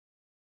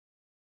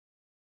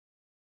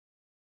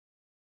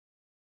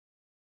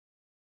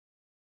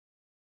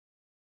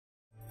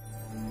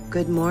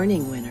Good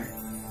morning, winner.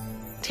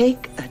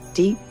 Take a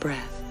deep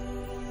breath.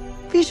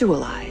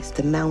 Visualize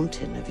the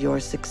mountain of your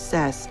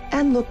success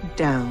and look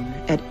down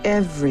at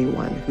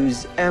everyone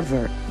who's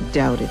ever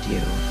doubted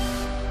you.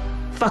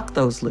 Fuck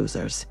those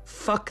losers.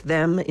 Fuck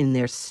them in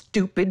their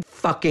stupid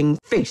fucking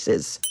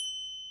faces.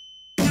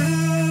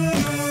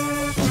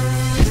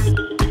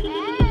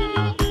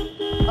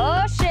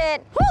 Oh,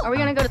 shit. Woo. Are we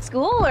gonna go to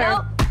school, or?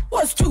 No.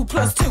 What's 2 + 2?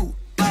 4, 3,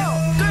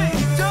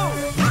 2.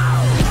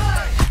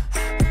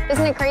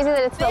 Isn't it crazy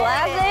that it's the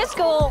last day of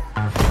school?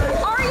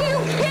 Are you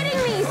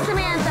kidding me,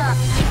 Samantha?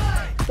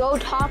 Go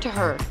talk to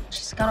her.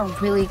 She's got a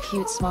really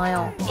cute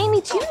smile.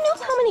 Amy, do you know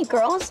how many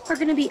girls are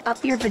gonna be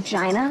up your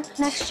vagina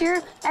next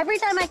year? Every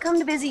time I come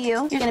to visit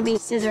you, you're gonna be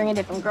scissoring a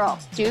different girl.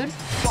 Dude,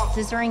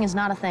 scissoring is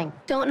not a thing.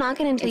 Don't knock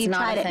it until you've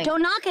tried it.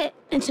 Don't knock it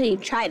until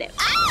you've tried it.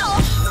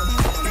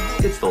 Ow!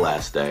 It's the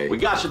last day. We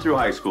got you through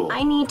high school.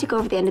 I need to go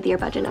over the end of the year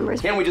budget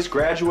numbers. Can't we just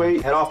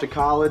graduate, head off to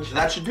college?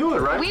 That should do it,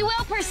 right? We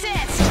will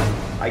persist.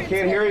 I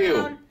can't hear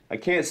you. I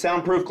can't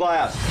soundproof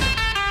glass.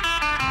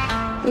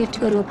 We have to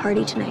go to a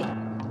party tonight.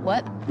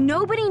 What?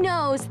 Nobody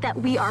knows that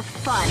we are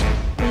fun.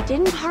 We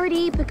didn't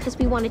party because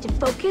we wanted to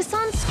focus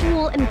on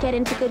school and get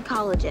into good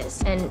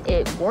colleges. And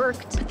it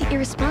worked. But the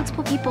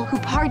irresponsible people who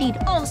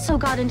partied also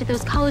got into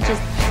those colleges.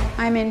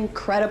 I'm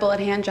incredible at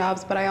hand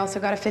jobs, but I also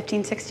got a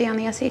 1560 on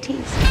the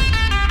SATs.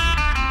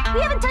 We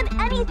haven't done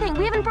anything.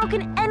 We haven't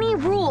broken any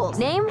rules.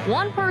 Name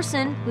one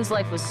person whose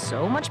life was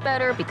so much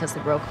better because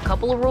they broke a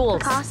couple of rules.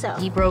 Picasso.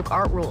 He broke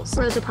art rules.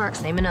 Rosa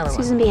Parks. Name another one.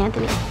 Susan B.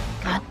 Anthony.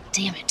 God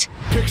damn it.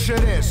 Picture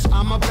this,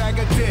 I'm a bag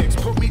of dicks,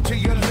 put me to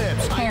your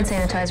lips. Hand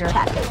sanitizer.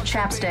 Check.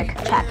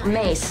 Chapstick. Check.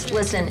 Mace.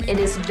 Listen, it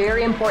is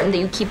very important that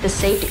you keep the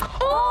safety.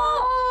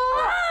 Oh!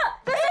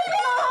 The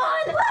safety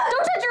on!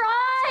 Don't touch your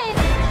eyes!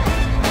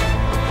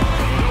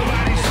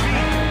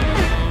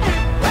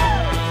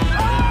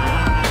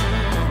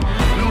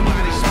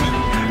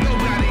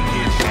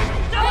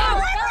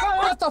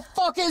 What the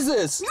fuck is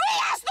this?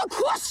 Ask the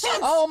questions!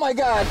 Oh my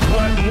god.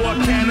 What more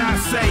can I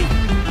say?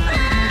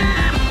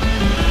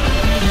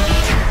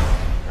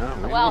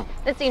 Well,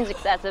 that seems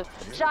excessive.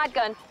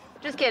 Shotgun.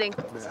 Just kidding.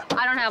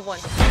 I don't have one.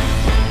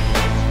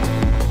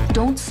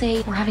 Don't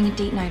say we're having a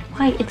date night.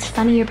 Why? It's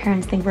funny your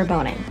parents think we're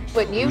boning.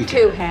 What you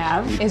two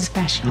have is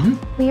special.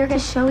 We are gonna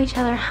show each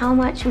other how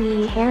much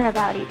we care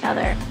about each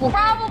other. We'll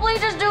probably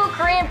just do a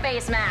crayon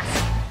face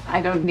mask. I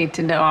don't need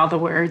to know all the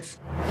words.